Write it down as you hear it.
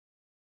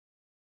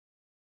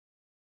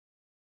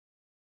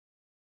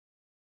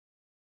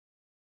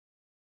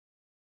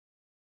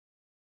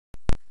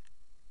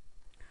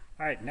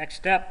Alright, next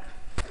step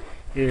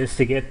is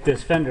to get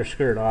this fender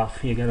skirt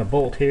off. You got a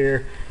bolt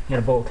here, you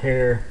got a bolt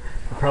here.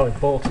 It probably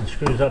bolts and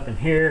screws up in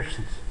here.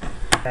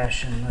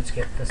 And let's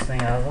get this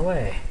thing out of the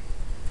way.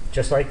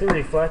 Just like the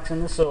reflex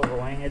and the silver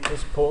wing, it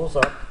just pulls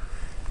up.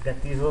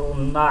 Got these little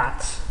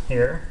knots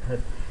here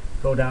that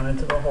go down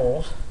into the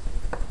holes.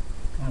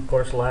 And of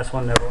course the last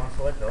one never wants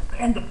to let go.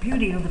 And the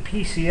beauty of the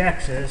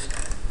PCX is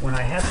when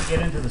I have to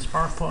get into the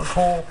spark plug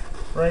hole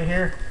right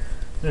here,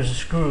 there's a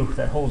screw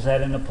that holds that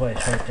into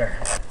place right there.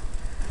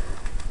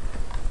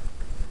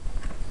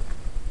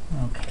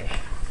 Okay.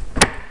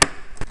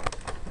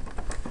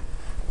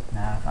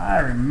 Now if I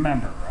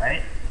remember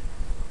right,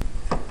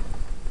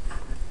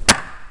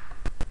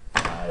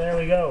 there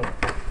we go.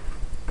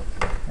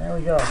 There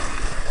we go.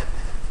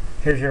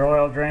 Here's your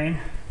oil drain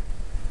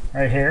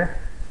right here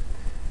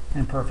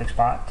in perfect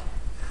spot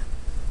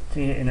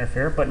to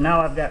interfere, but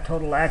now I've got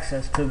total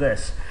access to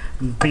this.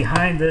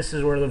 Behind this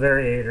is where the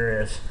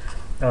variator is.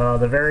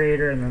 The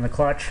variator and then the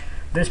clutch.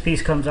 This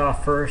piece comes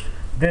off first.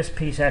 This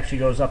piece actually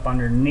goes up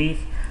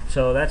underneath,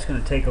 so that's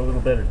going to take a little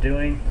bit of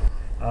doing.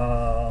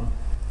 So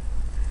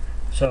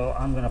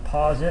I'm going to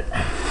pause it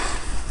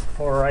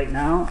for right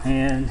now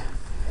and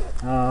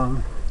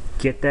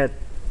get that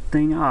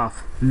thing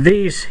off.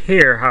 These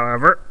here,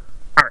 however,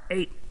 are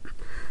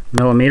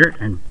 8mm,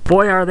 and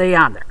boy are they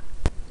on there.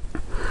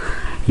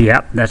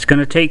 Yep, that's going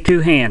to take two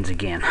hands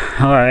again.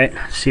 Alright,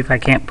 see if I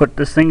can't put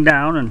this thing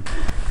down. And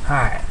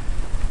alright,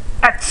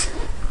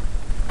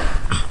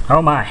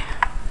 oh my,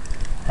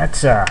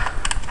 that's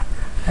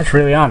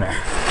really on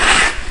there.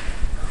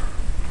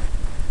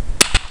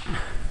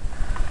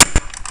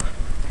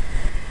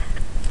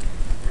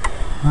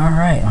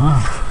 Alright,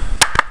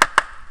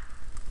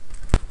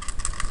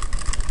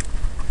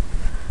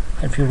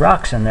 a few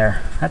rocks in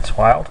there. That's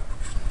wild.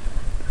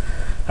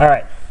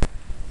 Alright,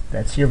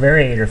 that's your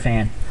variator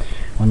fan.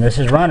 When this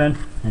is running,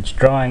 it's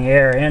drawing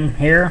air in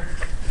here,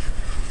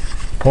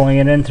 pulling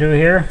it in through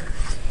here,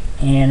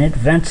 and it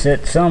vents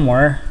it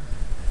somewhere,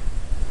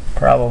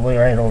 probably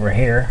right over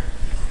here,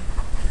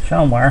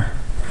 somewhere.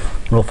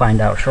 We'll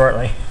find out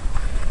shortly.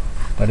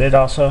 But it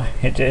also,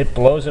 it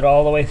blows it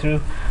all the way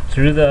through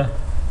the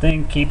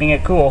thing, keeping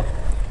it cool.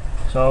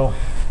 So,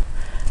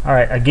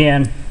 alright,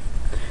 again,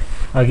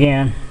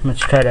 let's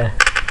try to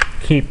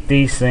keep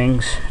these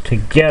things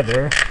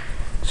together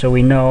so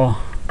we know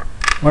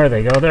where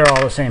they go. They're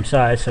all the same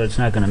size, so it's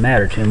not going to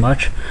matter too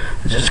much.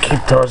 Let's just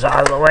keep those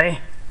out of the way.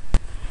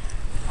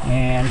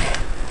 And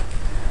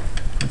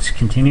let's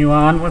continue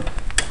on with...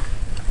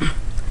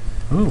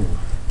 Ooh,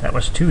 that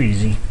was too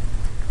easy.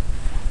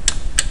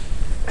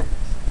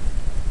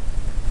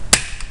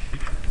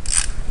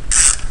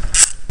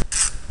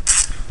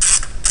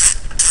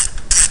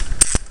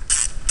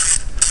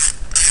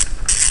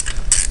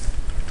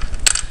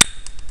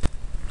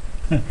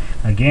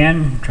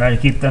 Again, try to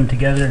keep them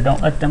together.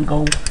 Don't let them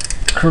go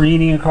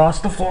careening across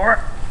the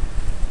floor.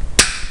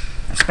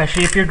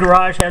 Especially if your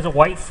garage has a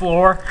white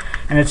floor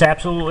and it's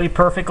absolutely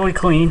perfectly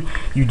clean.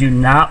 You do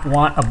not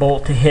want a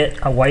bolt to hit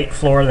a white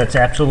floor that's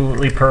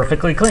absolutely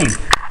perfectly clean,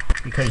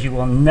 because you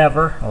will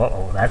never...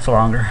 Uh-oh, that's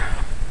longer.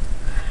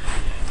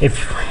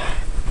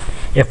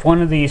 If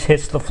one of these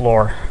hits the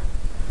floor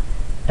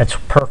that's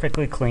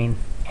perfectly clean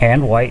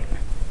and white,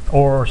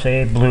 or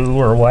say blue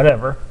or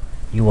whatever,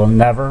 you will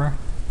never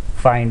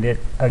find it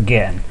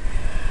again.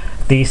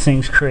 These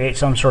things create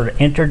some sort of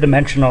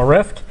interdimensional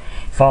rift,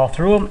 fall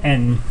through them,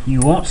 and you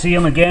won't see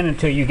them again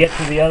until you get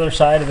to the other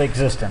side of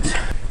existence.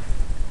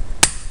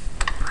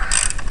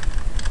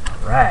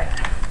 Alright,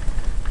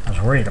 I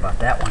was worried about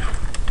that one.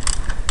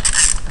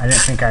 I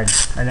didn't think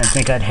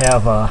I'd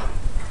have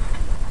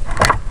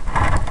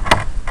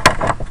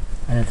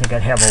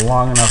a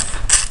long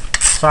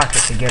enough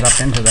socket to get up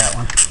into that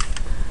one.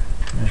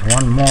 There's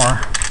one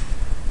more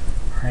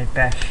right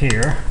back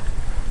here.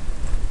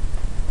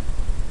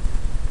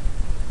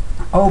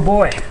 Oh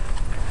boy.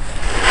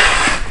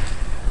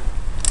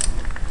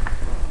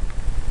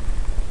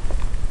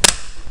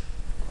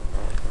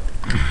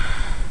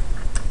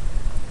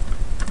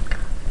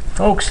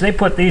 Folks, they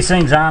put these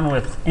things on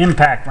with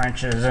impact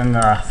wrenches in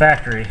the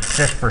factory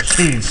just for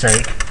speed's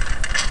sake.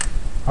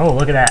 Oh,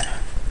 look at that.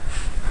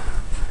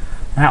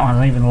 That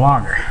one's even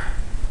longer.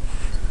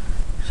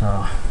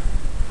 So,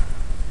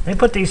 they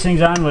put these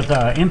things on with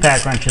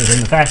impact wrenches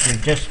in the factory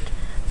just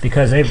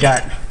because they've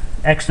got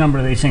X number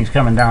of these things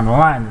coming down the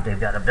line that they've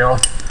got to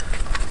build.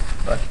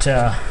 But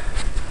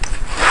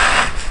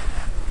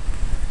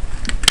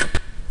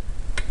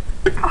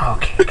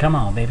okay, come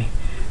on, baby.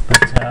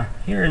 But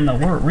here in the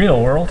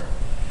real world,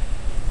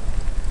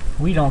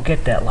 we don't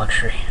get that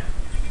luxury.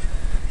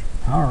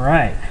 All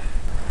right,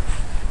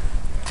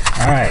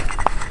 all right.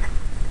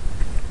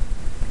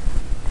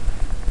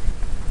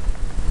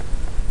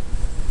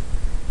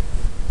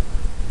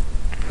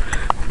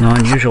 No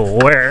unusual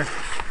wear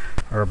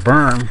or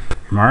burn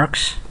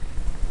marks.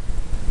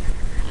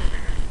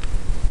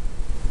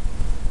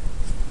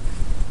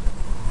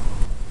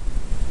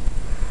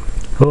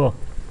 Cool.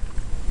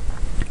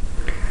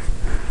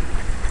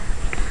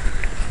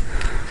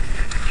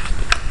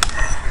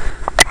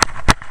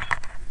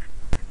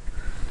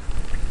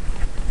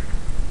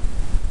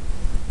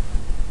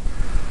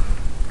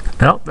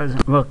 Belt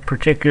doesn't look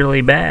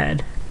particularly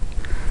bad,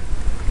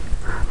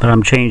 but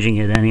I'm changing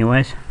it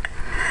anyways.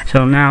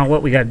 So now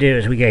what we got to do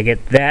is we got to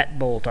get that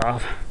bolt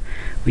off.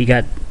 We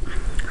got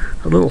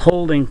a little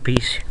holding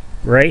piece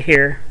right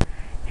here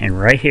and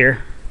right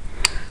here,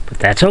 but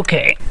that's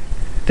okay.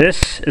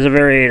 This is a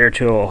Variator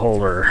tool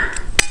holder.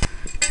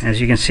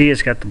 As you can see,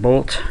 it's got the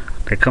bolt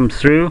that comes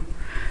through,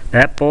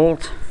 that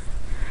bolt,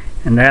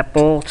 and that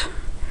bolt.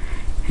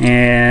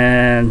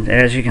 And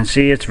as you can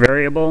see, it's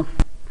variable.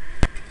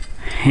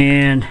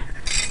 And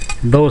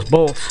those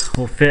bolts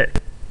will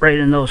fit right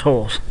in those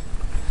holes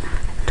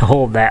to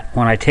hold that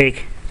when I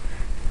take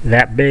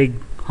that big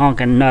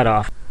honking nut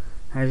off.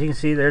 As you can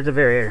see, there's the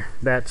Variator.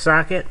 That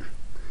socket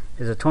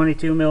is a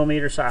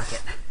 22mm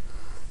socket.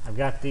 I've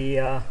got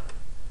the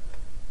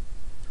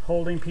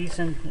holding piece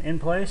in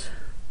place,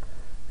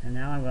 and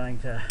now I'm going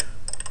to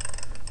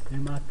do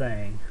my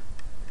thing.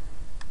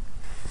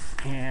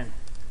 And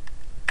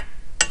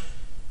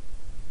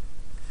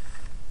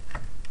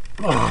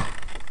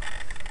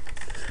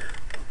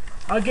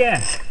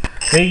again,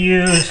 they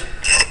use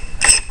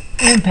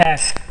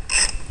impact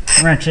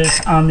wrenches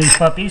on these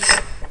puppies.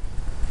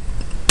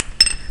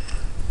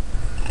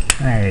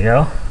 There you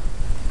go.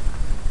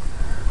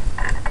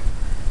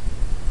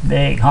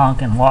 Big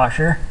honking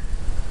washer.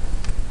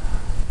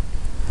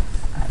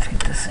 Let's get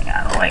this thing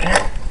out of the way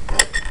here.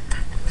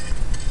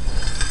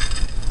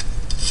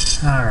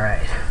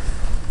 Alright.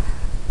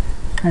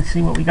 Let's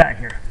see what we got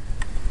here.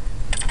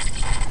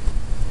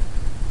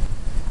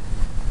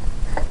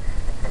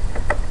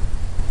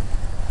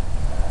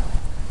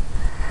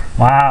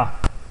 Wow.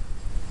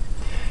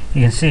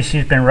 You can see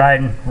she's been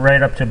riding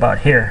right up to about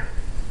here.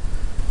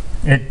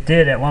 It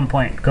did at one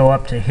point go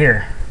up to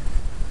here.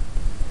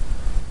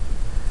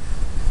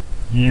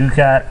 You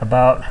got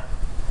about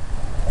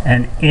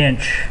an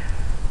inch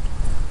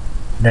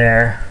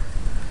there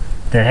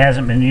that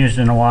hasn't been used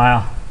in a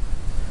while.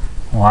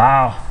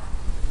 Wow.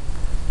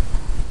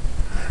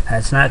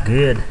 That's not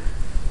good.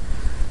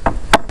 The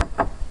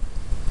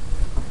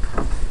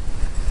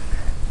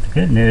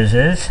good news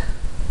is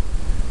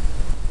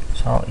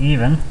it's all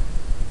even.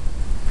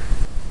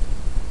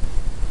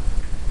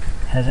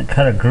 Hasn't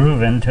cut a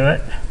groove into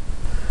it.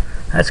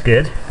 That's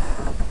good.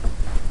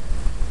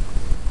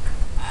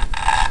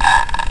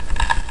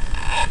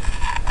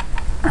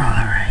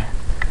 Alright.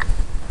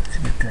 Let's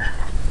get the...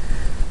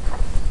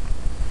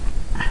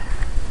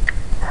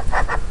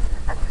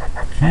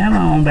 Come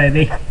on,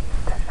 baby.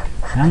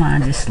 Come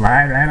on, just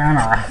slide right on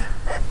off.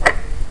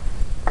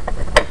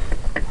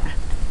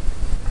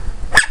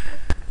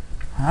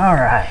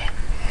 Alright.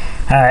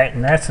 Alright,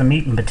 and that's the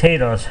meat and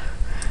potatoes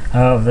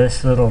of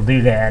this little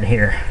doodad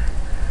here.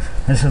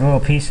 This is a little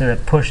piece that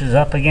it pushes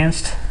up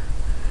against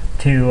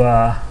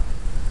to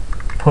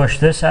push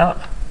this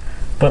out.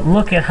 But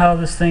look at how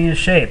this thing is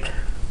shaped.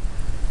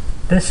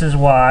 This is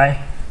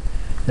why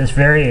this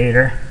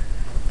Variator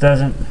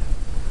doesn't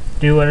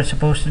do what it's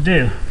supposed to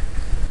do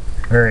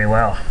very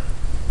well.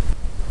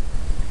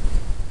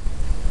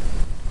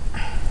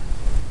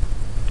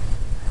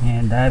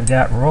 And I've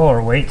got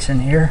roller weights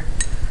in here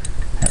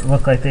that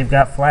look like they've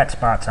got flat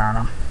spots on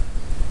them.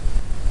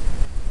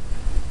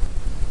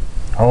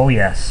 Oh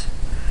yes.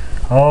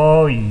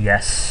 Oh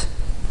yes.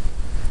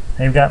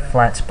 They've got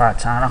flat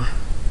spots on them.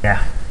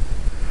 Yeah.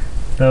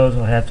 Those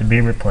will have to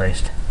be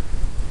replaced.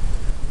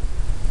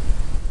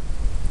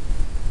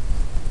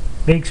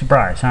 Big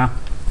surprise, huh?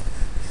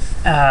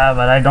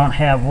 But I don't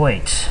have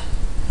weights.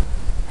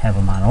 Have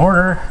them on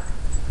order,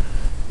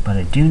 but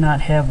I do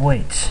not have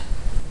weights.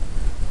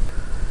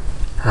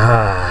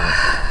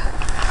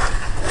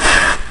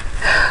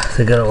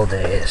 The good old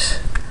days.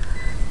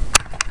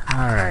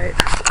 Alright.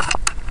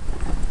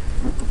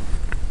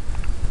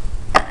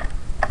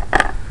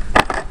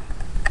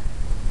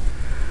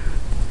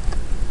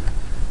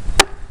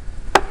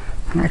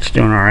 That's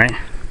doing alright.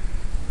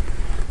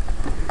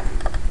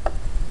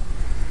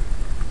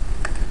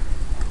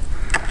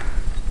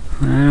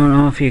 I don't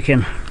know if you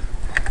can...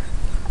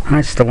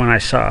 That's the one I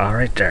saw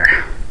right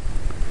there.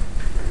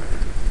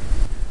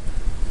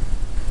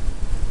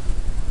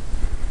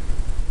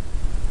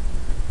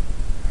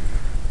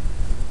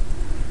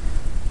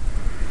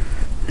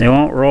 They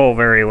won't roll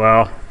very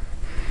well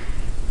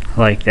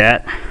like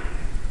that.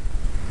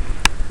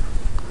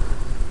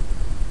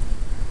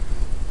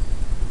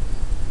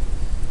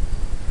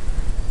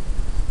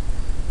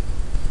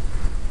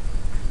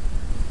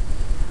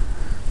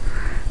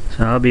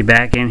 So I'll be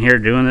back in here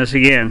doing this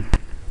again.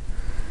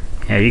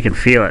 Yeah, you can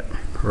feel it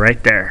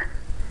right there.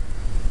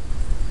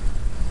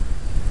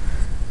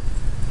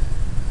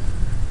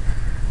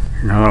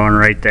 Another one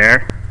right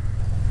there.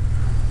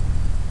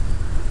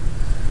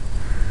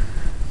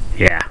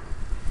 Yeah.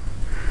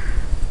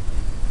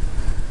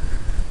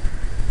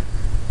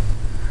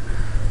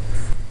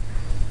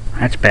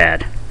 That's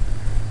bad.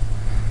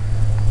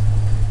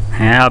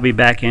 And I'll be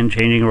back in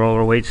changing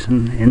roller weights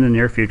in the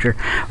near future.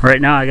 Right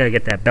now I gotta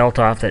get that belt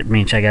off. That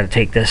means I gotta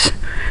take this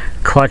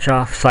clutch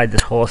off, slide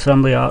this whole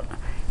assembly out,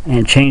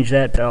 and change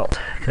that belt.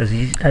 Because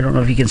I don't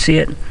know if you can see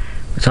it.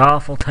 It's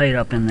awful tight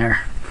up in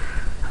there.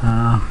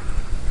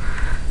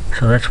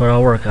 So that's what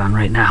I'll work on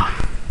right now.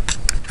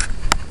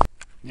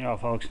 You know,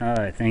 folks, now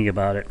that I think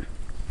about it,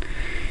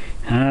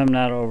 I'm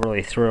not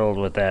overly thrilled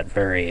with that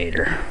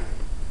variator.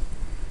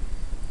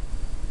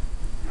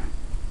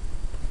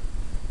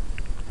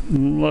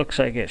 Looks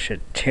like it should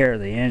tear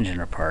the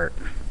engine apart.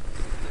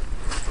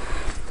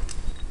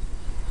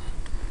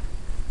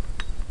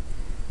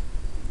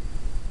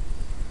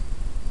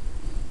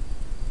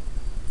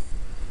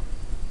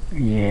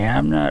 Yeah,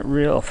 I'm not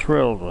real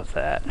thrilled with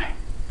that.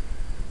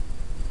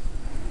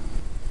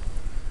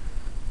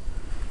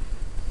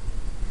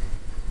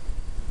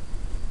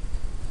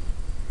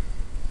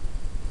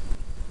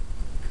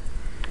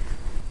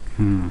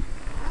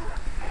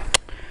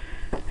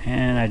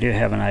 And I do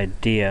have an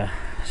idea.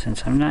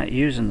 Since I'm not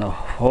using the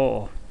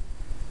whole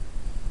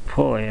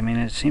pulley, I mean,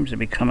 it seems to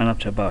be coming up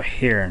to about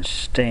here and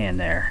staying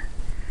there.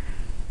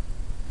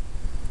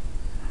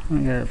 I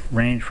got a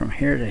range from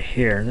here to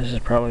here. This is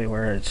probably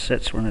where it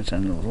sits when it's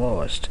in the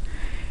lowest.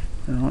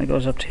 It only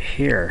goes up to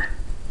here.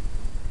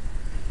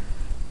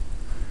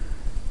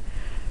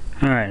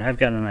 Alright, I've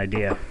got an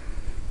idea.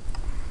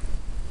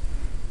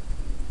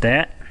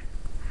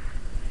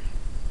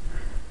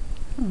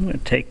 I'm going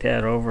to take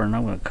that over and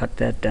I'm going to cut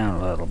that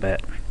down a little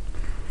bit.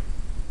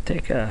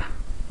 Take a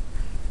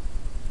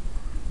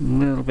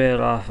little bit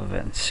off of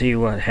it and see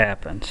what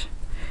happens.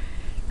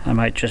 I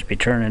might just be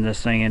turning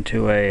this thing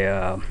into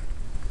a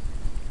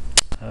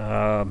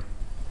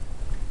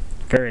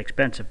very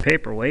expensive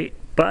paperweight,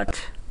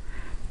 but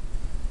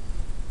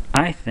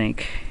I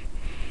think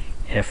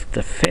if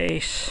the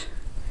face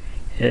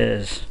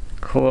is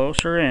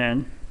closer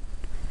in,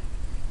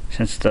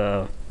 since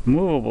the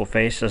movable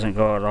face doesn't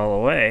go out all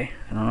the way,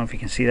 I don't know if you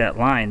can see that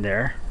line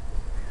there,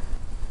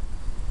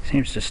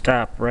 seems to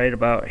stop right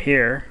about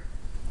here.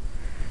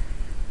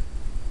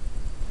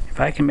 If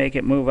I can make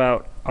it move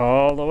out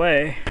all the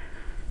way,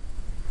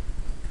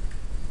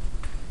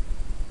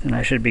 then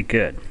I should be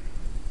good.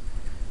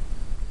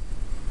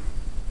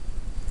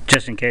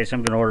 Just in case,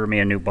 I'm going to order me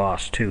a new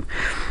boss too.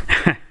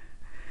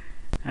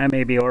 I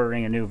may be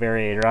ordering a new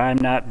variator. I'm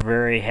not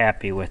very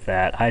happy with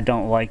that. I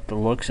don't like the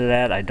looks of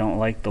that. I don't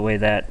like the way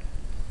that,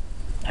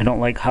 I don't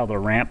like how the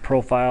ramp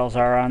profiles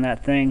are on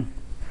that thing.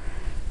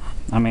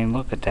 I mean,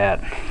 look at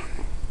that.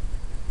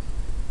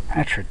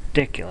 That's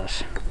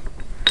ridiculous.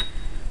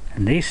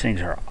 And these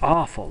things are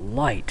awful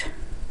light.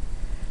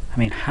 I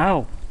mean,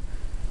 how?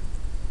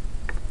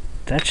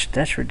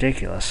 That's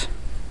ridiculous.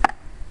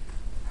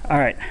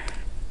 Alright.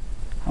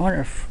 I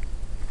wonder if...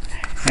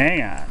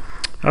 Hang on.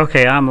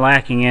 Okay, I'm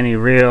lacking any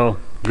real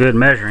good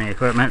measuring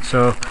equipment,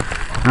 so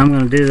I'm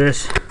going to do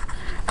this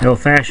the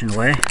old-fashioned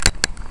way.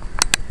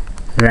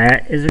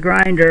 That is a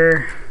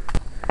grinder.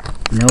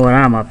 You know what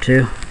I'm up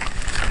to.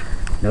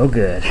 No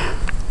good.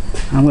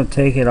 I'm going to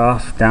take it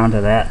off down to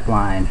that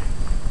line.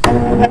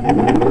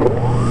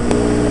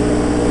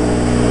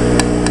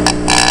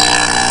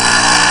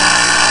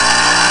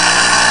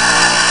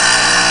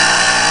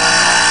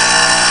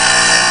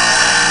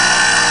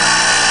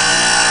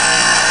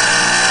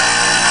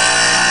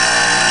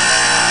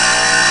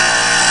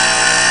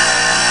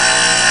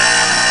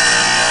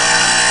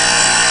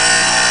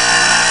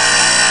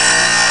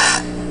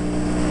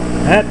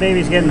 That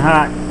baby's getting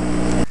hot.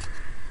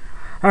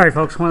 Alright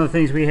folks, one of the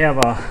things we have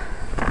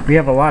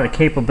a lot of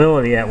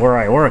capability at where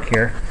I work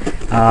here.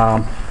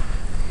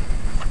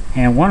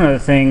 And one of the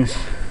things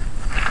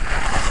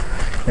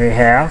they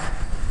have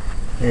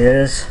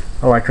is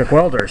electric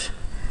welders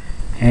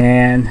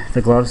and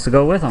the gloves to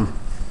go with them.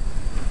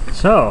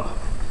 So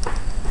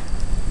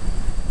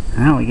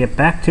now we get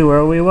back to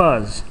where we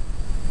was.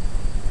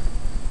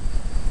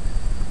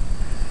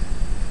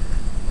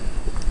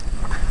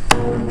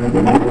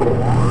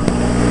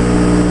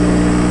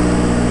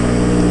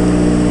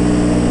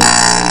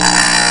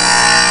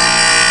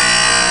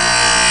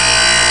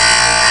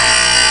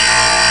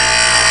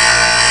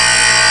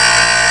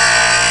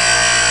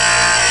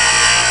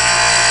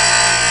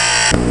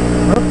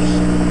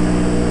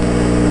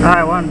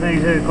 Alright, one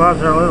thing, the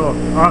gloves are a little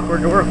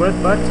awkward to work with,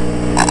 but it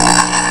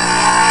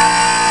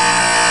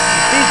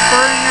keeps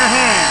burning your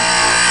hand.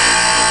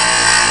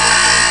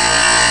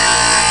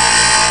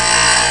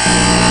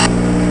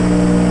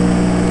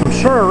 I'm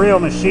sure a real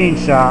machine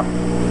shop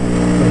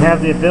would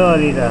have the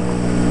ability to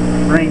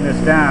bring this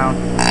down.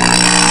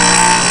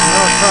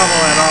 No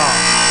trouble at all.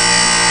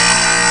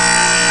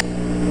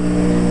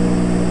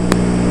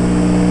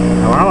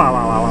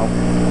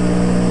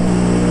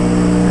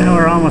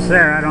 We're almost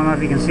there. I don't know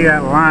if you can see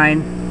that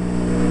line.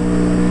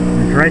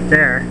 It's right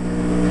there.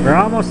 We're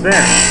almost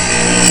there.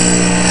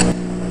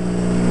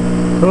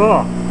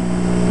 Cool.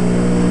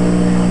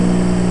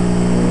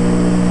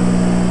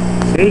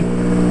 See?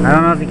 I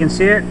don't know if you can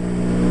see it.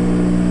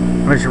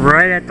 It's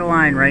right at the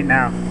line right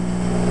now.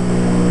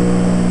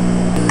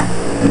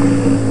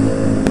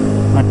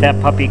 Let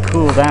that puppy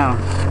cool down.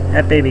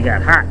 That baby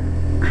got hot.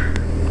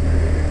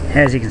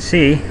 As you can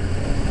see.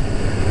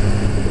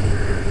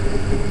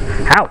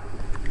 Ow!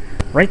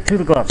 Right through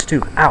the gloves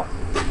too. Ow!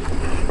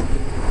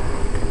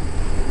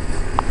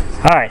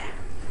 Alright.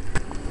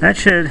 That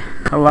should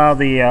allow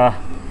the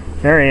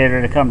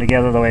variator to come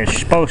together the way it's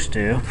supposed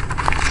to,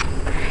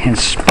 in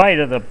spite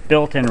of the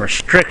built-in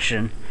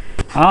restriction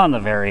on the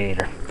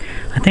variator.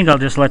 I think I'll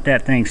just let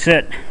that thing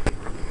sit.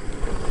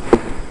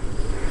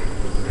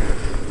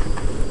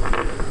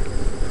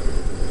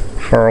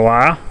 For a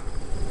while.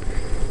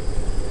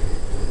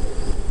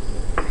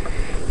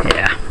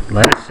 Yeah,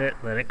 let it sit,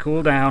 let it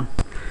cool down.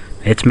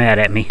 It's mad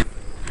at me.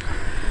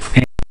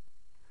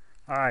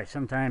 Alright,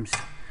 sometimes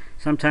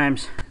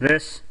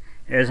this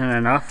isn't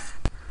enough.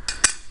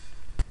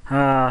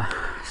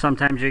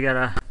 Sometimes you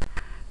gotta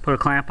put a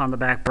clamp on the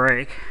back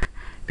brake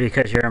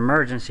because your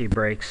emergency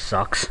brake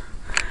sucks.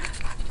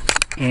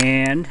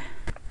 And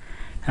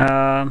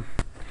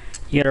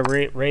you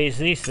gotta raise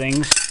these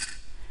things.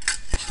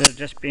 Instead of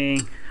just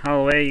being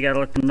all the way, you gotta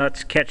let the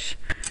nuts catch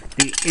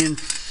the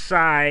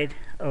inside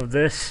of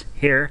this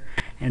here,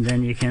 and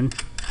then you can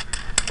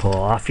pull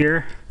off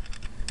your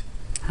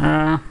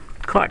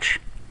clutch.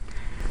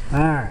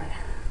 Alright.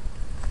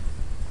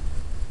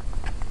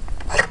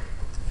 I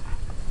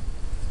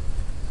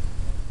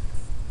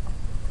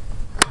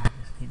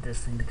just need this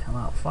thing to come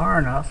out far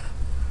enough.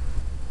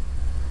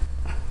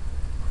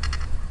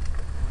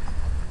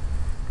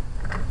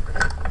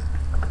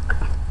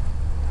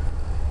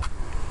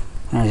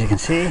 As you can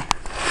see, it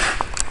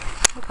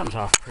comes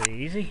off pretty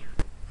easy.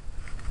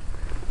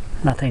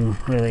 Nothing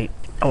really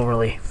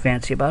overly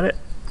fancy about it.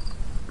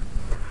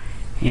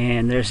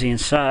 And there's the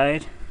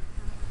inside.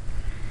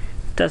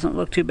 Doesn't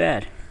look too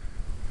bad.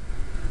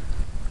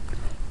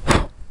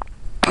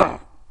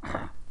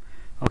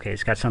 Okay,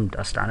 it's got some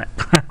dust on it.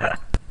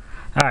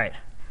 Alright,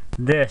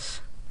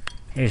 this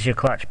is your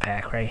clutch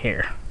pack right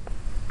here.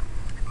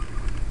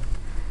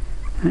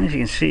 As you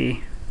can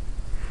see,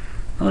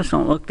 those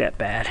don't look that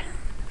bad.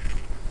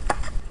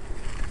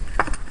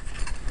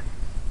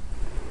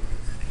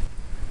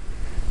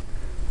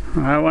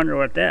 I wonder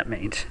what that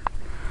means.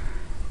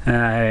 At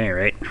any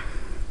rate,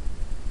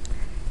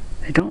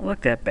 they don't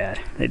look that bad.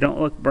 They don't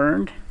look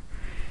burned.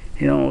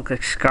 They don't look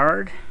like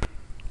scarred.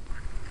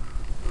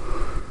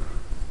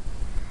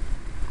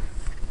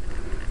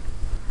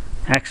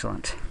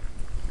 Excellent.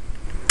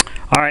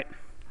 Alright,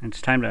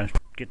 it's time to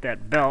get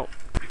that belt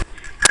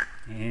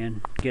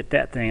and get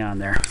that thing on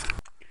there.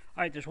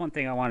 Alright, there's one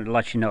thing I wanted to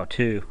let you know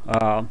too.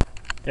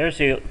 There's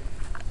the,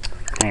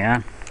 hang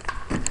on.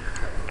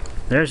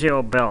 There's the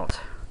old belt.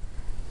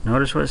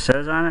 Notice what it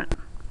says on it?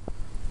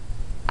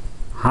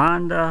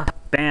 Honda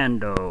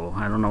Bando.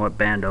 I don't know what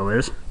Bando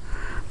is,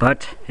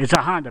 but it's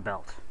a Honda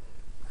belt.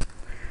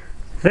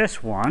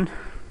 This one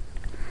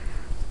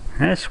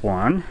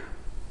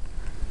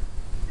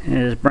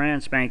is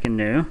brand spanking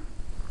new,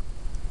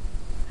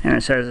 and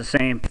it says the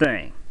same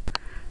thing.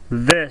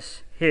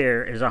 This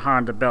here is a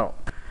Honda belt.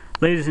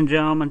 Ladies and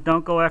gentlemen,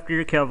 don't go after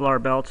your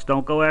Kevlar belts,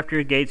 don't go after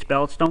your Gates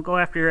belts, don't go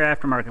after your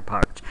aftermarket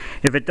parts.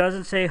 If it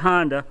doesn't say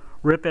Honda,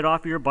 rip it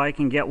off your bike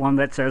and get one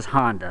that says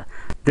Honda.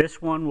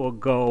 This one will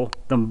go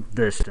the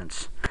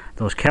distance.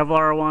 Those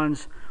Kevlar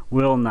ones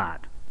will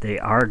not. They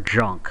are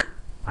junk.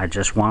 I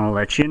just want to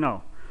let you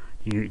know.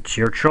 It's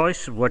your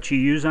choice of what you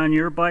use on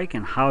your bike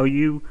and how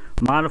you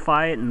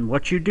modify it and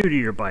what you do to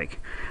your bike.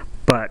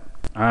 But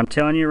I'm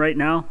telling you right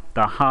now,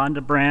 the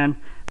Honda brand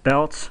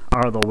belts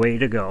are the way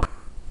to go.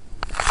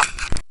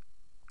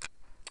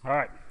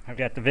 Alright, I've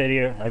got the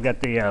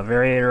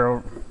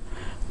Variator,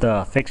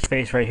 the fixed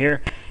face right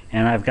here.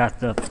 And I've got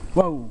the,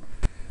 whoa,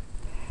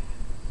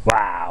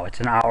 wow, it's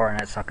an hour and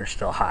that sucker's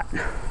still hot.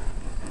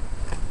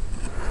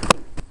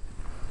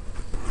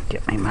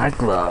 Get me my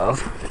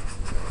glove.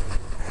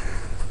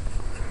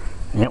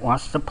 It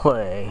wants to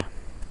play.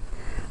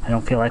 I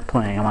don't feel like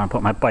playing. I want to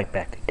put my bike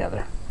back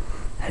together.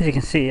 As you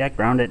can see, I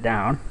ground it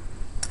down.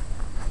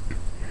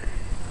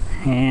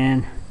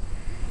 And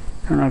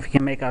I don't know if you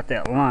can make out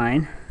that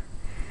line.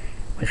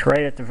 It's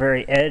right at the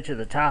very edge of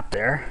the top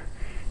there.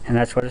 And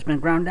that's what it's been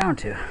ground down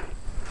to.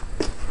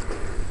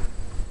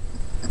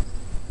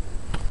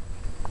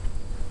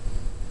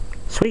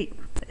 Sweet.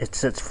 It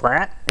sits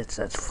flat. It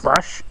sits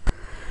flush.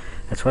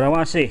 That's what I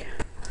want to see.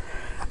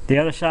 The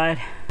other side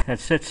that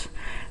sits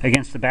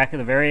against the back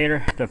of the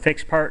Variator, the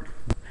fixed part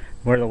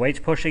where the weights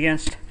push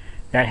against,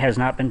 that has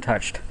not been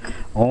touched.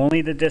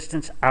 Only the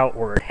distance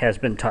outward has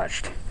been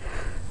touched.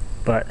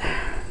 But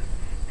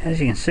as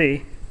you can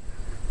see,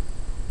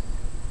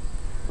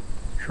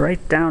 it's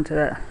right down to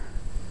that.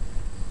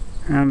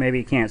 Maybe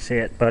you can't see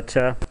it, but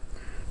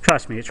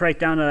trust me, it's right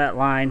down to that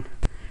line.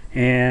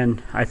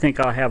 And I think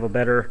I'll have a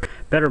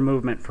better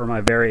movement for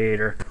my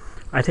Variator.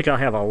 I think I'll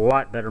have a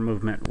lot better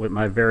movement with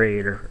my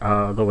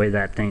Variator the way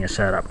that thing is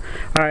set up.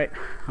 Alright,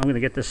 I'm going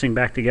to get this thing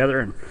back together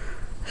and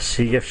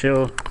see if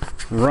she'll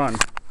run.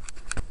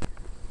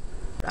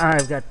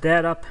 I've got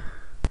that up.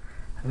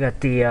 I've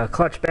got the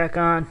clutch back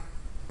on.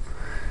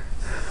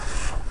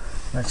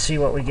 Let's see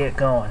what we get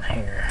going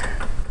here.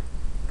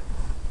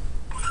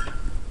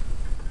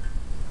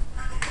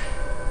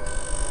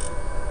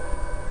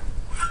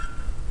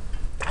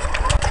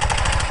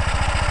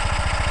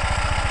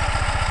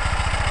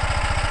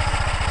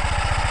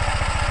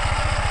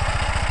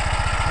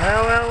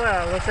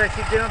 Well, looks like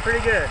she's doing pretty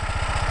good.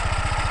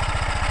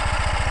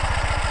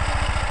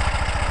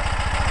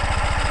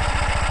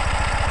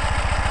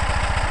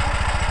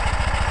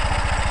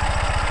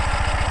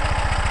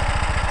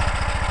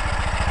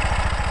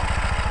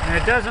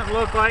 it doesn't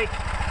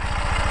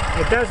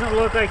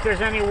look like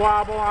there's any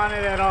wobble on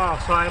it at all.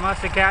 So I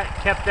must have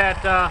kept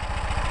that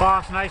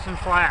boss nice and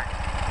flat.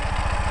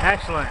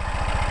 Excellent.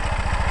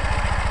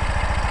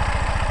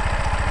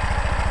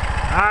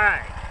 All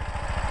right.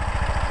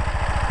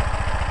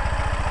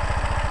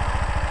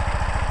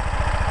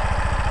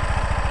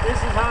 This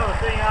is how the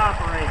thing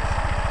operates.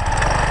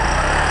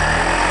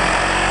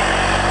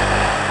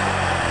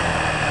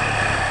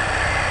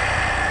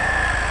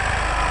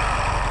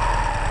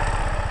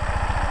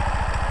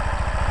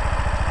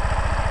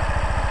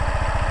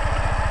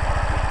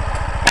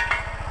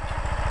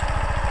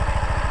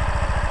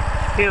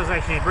 Feels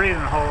like she's breathing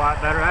a whole lot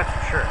better, that's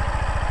for sure.